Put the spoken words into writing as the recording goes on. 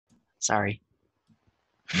Sorry.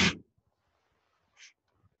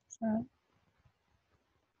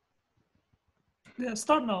 Yeah,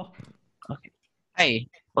 start now. Okay. Hi,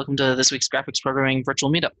 welcome to this week's graphics programming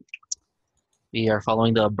virtual meetup. We are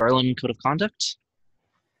following the Berlin Code of Conduct.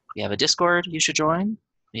 We have a Discord you should join.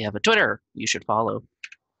 We have a Twitter you should follow.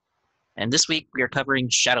 And this week we are covering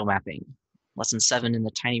shadow mapping, lesson 7 in the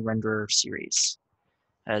Tiny Renderer series.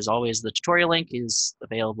 As always, the tutorial link is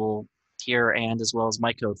available here and as well as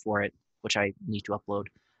my code for it, which I need to upload,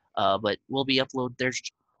 but will be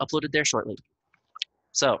uploaded there shortly.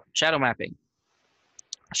 So, shadow mapping.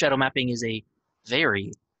 Shadow mapping is a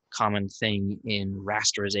very common thing in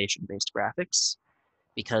rasterization-based graphics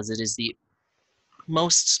because it is the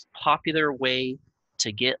most popular way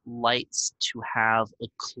to get lights to have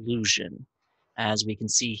occlusion. As we can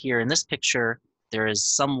see here in this picture, there is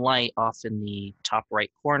some light off in the top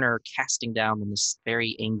right corner casting down on this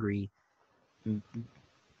very angry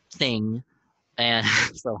thing, and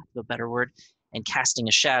for lack of a better word, and casting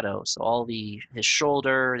a shadow. So all his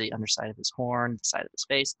shoulder, the underside of his horn, the side of his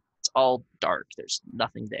face, it's all dark. There's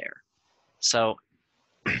nothing there. So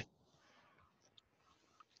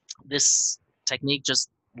this technique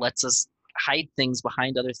just lets us hide things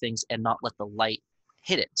behind other things and not let the light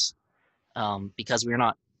hit it. Because we're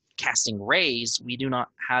not casting rays, we do not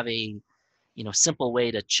have a simple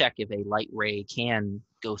way to check if a light ray can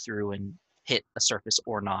go through and hit a surface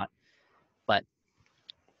or not. But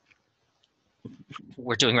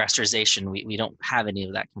we're doing rasterization. We don't have any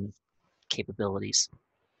of that kind of capabilities.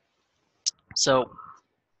 So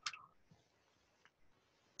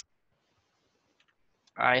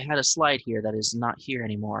I had a slide here that is not here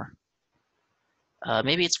anymore.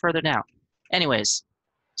 Maybe it's further down. Anyways,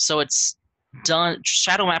 so it's done.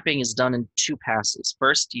 Shadow mapping is done in 2 passes.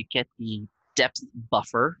 First, you get the depth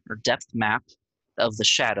buffer or depth map of the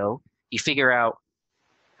shadow. You figure out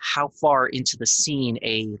how far into the scene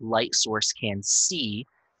a light source can see.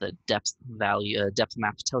 The depth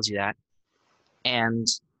map tells you that. And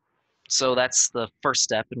so that's the first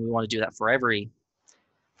step, and we want to do that for every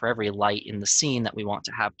light in the scene that we want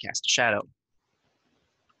to have cast a shadow.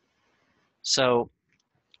 So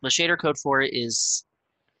the shader code for it is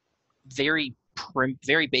very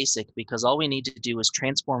basic because all we need to do is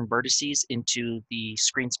transform vertices into the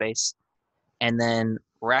screen space and then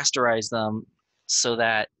rasterize them so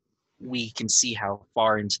that we can see how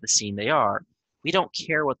far into the scene they are. We don't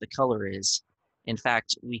care what the color is. In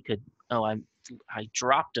fact, we could, I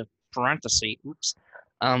dropped a parenthesis, oops.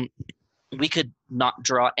 We could not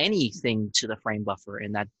draw anything to the frame buffer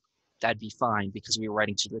and that'd be fine because we were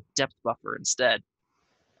writing to the depth buffer instead,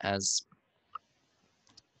 as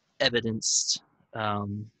evidenced.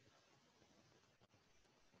 Does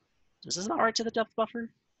this not write to the depth buffer?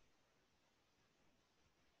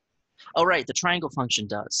 Oh, right, the triangle function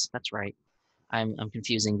does. That's right. I'm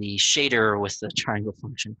confusing the shader with the triangle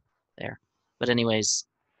function there. But anyways,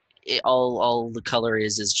 all the color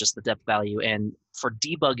is just the depth value. And for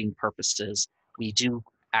debugging purposes, we do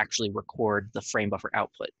actually record the frame buffer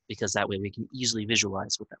output because that way we can easily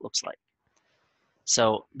visualize what that looks like.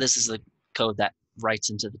 So this is the code that writes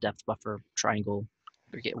into the depth buffer triangle,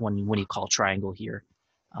 or when you call triangle here.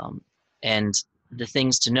 And the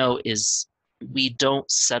things to note is we don't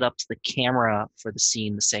set up the camera for the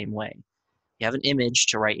scene the same way. You have an image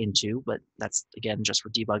to write into, but that's, again, just for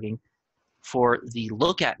debugging. For the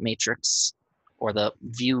look at matrix, or the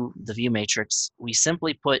view matrix, we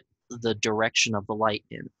simply put the direction of the light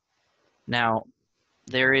in. Now,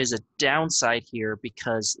 there is a downside here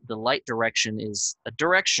because the light direction is a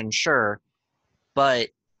direction, sure, but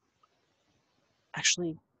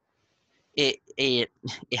actually it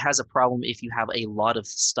has a problem if you have a lot of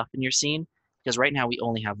stuff in your scene, because right now we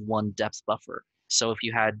only have one depth buffer. So if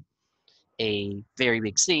you had a very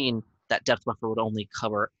big scene, that depth buffer would only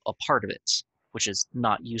cover a part of it, which is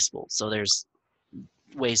not useful. So there's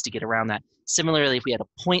ways to get around that. Similarly, if we had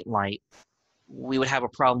a point light, we would have a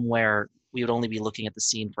problem where we would only be looking at the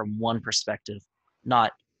scene from one perspective,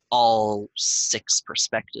 not all 6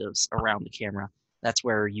 perspectives around the camera. That's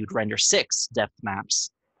where you'd render 6 depth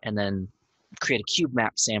maps and then create a cube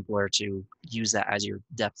map sampler to use that as your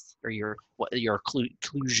depth or your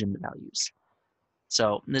occlusion values.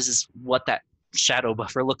 So this is what that shadow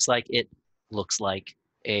buffer looks like. It looks like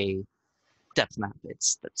a depth map.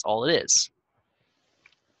 That's all it is.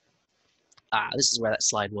 This is where that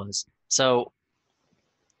slide was. So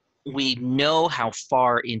we know how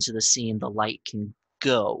far into the scene the light can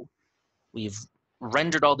go. We've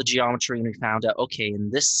rendered all the geometry and we found out, okay, in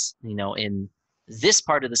this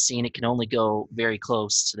part of the scene, it can only go very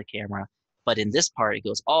close to the camera, but in this part, it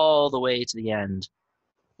goes all the way to the end.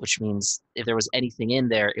 which means if there was anything in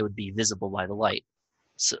there, it would be visible by the light.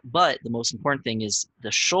 So, but the most important thing is the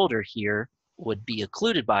shoulder here would be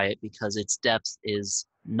occluded by it because its depth is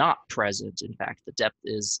not present. In fact, the depth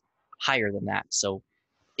is higher than that. So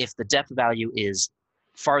if the depth value is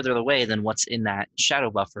farther away than what's in that shadow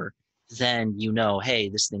buffer, then you know, hey,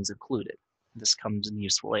 this thing's occluded. This comes in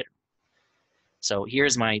useful later. So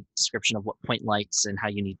here's my description of what point lights and how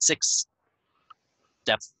you need 6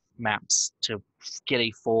 depth maps to get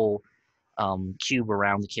a full cube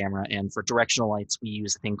around the camera. And for directional lights, we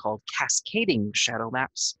use a thing called cascading shadow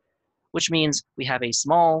maps, which means we have a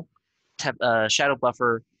small shadow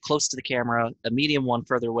buffer close to the camera, a medium one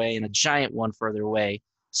further away, and a giant one further away,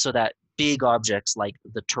 so that big objects like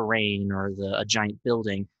the terrain or a giant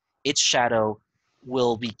building, its shadow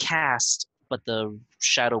will be cast, but the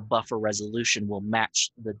shadow buffer resolution will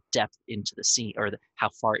match the depth into the scene, or how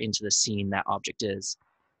far into the scene that object is.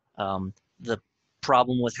 The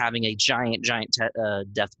problem with having a giant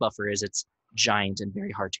depth buffer is it's giant and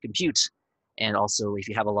very hard to compute. And also, if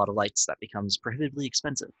you have a lot of lights, that becomes prohibitively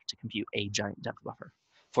expensive to compute a giant depth buffer.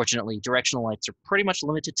 Fortunately, directional lights are pretty much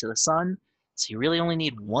limited to the sun, so you really only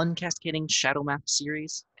need one cascading shadow map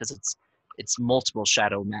series because it's multiple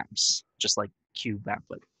shadow maps, just like cube map,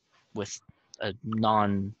 but with a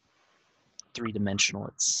non-3-dimensional.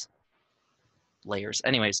 It's layers.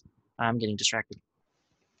 Anyways, I'm getting distracted.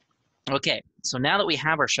 Okay, so now that we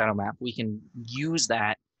have our shadow map, we can use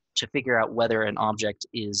that to figure out whether an object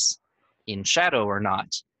is in shadow or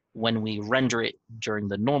not when we render it during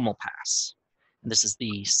the normal pass. And this is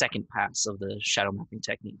the second pass of the shadow mapping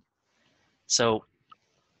technique. So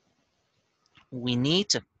we need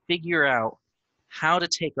to figure out how to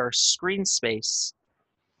take our screen space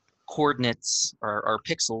coordinates or our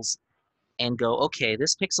pixels and go, okay,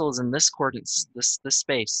 this pixel is in this coordinates, this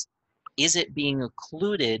space. Is it being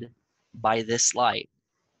occluded by this light?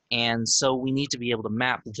 And so we need to be able to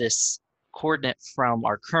map this coordinate from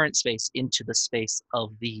our current space into the space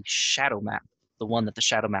of the shadow map, the one that the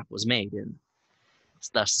shadow map was made in.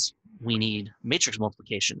 Thus, we need matrix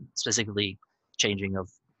multiplication, specifically changing of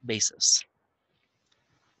basis.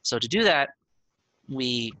 So to do that,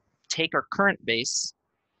 we take our current base,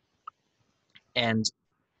 and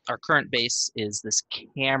our current base is this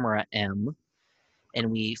camera M, and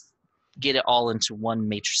we get it all into one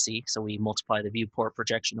matrix. So we multiply the viewport,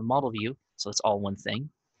 projection, and model view, so it's all one thing.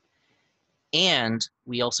 And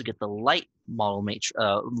we also get the light model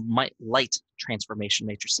light transformation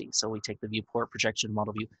matrix. So we take the viewport, projection,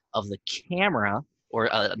 model view of the camera, or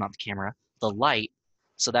not the camera, the light.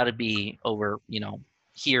 So that would be over,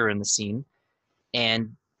 here in the scene.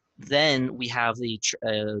 And then we have the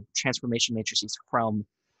transformation matrices from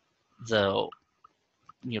the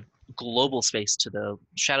global space to the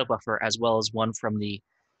shadow buffer, as well as one from the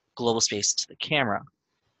global space to the camera.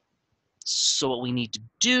 So what we need to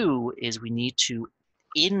do is we need to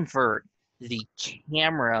invert the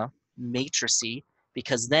camera matrix,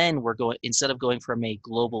 because then we're going, instead of going from a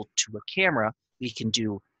global to a camera, we can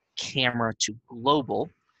do camera to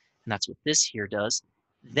global, and that's what this here does.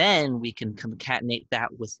 Then we can concatenate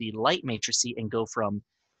that with the light matrix and go from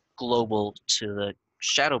global to the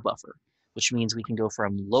shadow buffer, which means we can go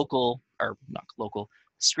from local, or not local,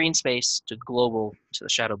 screen space to global to the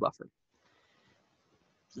shadow buffer.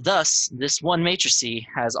 Thus, this one matrix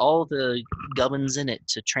has all the gubbins in it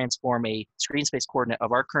to transform a screen space coordinate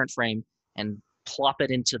of our current frame and plop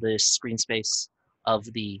it into the screen space of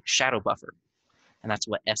the shadow buffer. And that's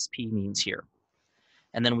what SP means here.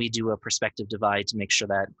 And then we do a perspective divide to make sure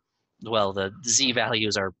that, well, the Z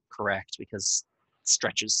values are correct because it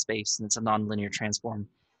stretches space and it's a nonlinear transform.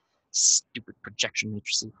 Stupid projection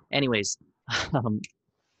matrix. Anyways,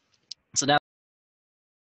 so now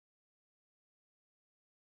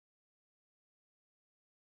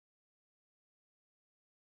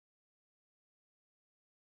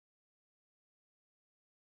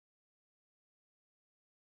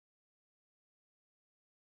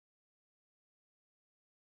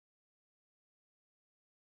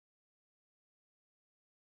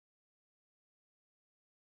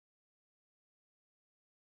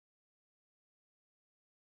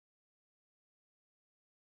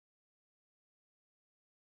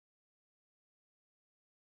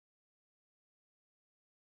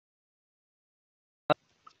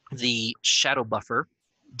the shadow buffer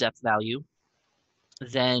depth value,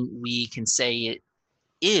 then we can say it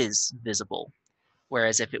is visible.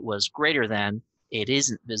 Whereas if it was greater than, it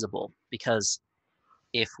isn't visible, because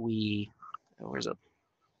if we, where's a,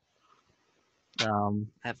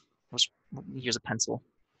 here's a pencil.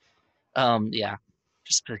 Yeah,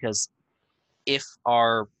 just because if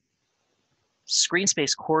our screen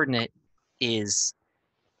space coordinate is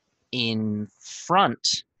in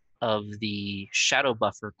front of the shadow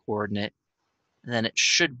buffer coordinate, then it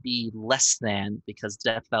should be less than, because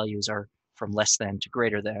depth values are from less than to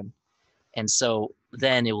greater than. And so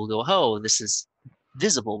then it will go, oh, this is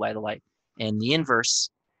visible by the light. And the inverse,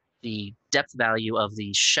 the depth value of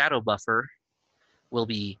the shadow buffer will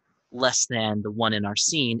be less than the one in our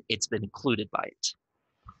scene. It's been included by it.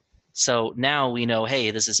 So now we know,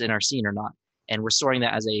 hey, this is in our scene or not. And we're storing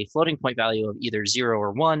that as a floating point value of either 0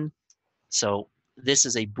 or 1. So this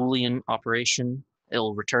is a Boolean operation.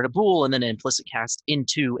 It'll return a bool and then an implicit cast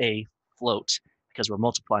into a float because we're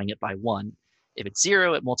multiplying it by 1. If it's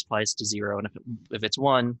 0, it multiplies to 0. And if it's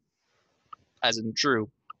 1, as in true,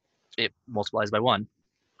 it multiplies by 1.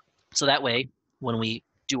 So that way, when we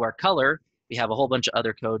do our color, we have a whole bunch of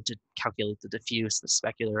other code to calculate the diffuse, the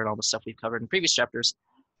specular, and all the stuff we've covered in previous chapters.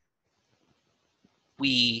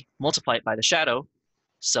 We multiply it by the shadow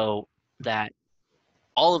so that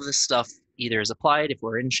all of this stuff either is applied if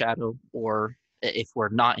we're in shadow or if we're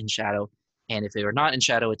not in shadow. And if they are not in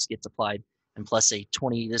shadow, it gets applied. And plus a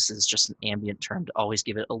 20, this is just an ambient term to always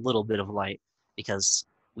give it a little bit of light because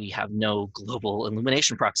we have no global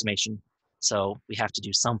illumination approximation. So we have to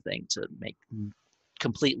do something to make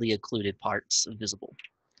completely occluded parts visible.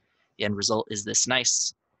 The end result is this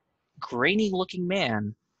nice grainy looking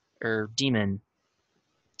man or demon.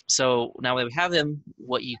 So now that we have him,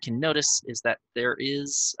 what you can notice is that there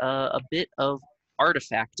is a bit of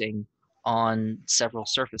artifacting on several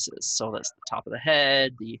surfaces. So that's the top of the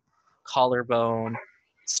head, the collarbone,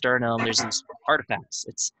 sternum. There's these artifacts.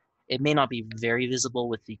 It may not be very visible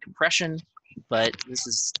with the compression, but this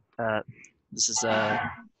is what's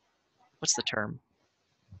the term?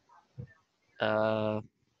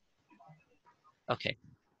 Okay.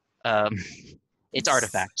 It's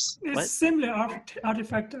artifacts. It's What? similar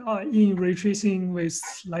artifact in ray tracing with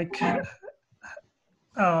like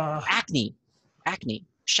Acne,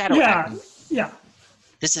 shadow acne. Yeah.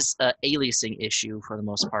 This is an aliasing issue for the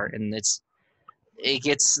most part, and there's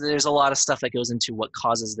a lot of stuff that goes into what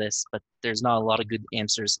causes this, but there's not a lot of good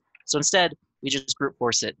answers. So instead, we just brute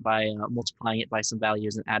force it by multiplying it by some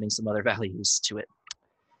values and adding some other values to it,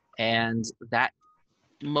 and that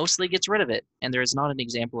mostly gets rid of it. And there is not an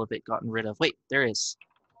example of it gotten rid of. Wait, there is.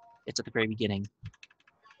 It's at the very beginning.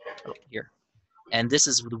 Oh, here. And this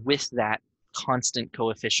is with that constant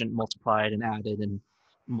coefficient multiplied and added and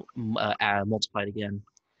multiplied again.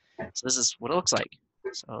 So this is what it looks like.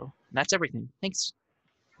 So that's everything. Thanks.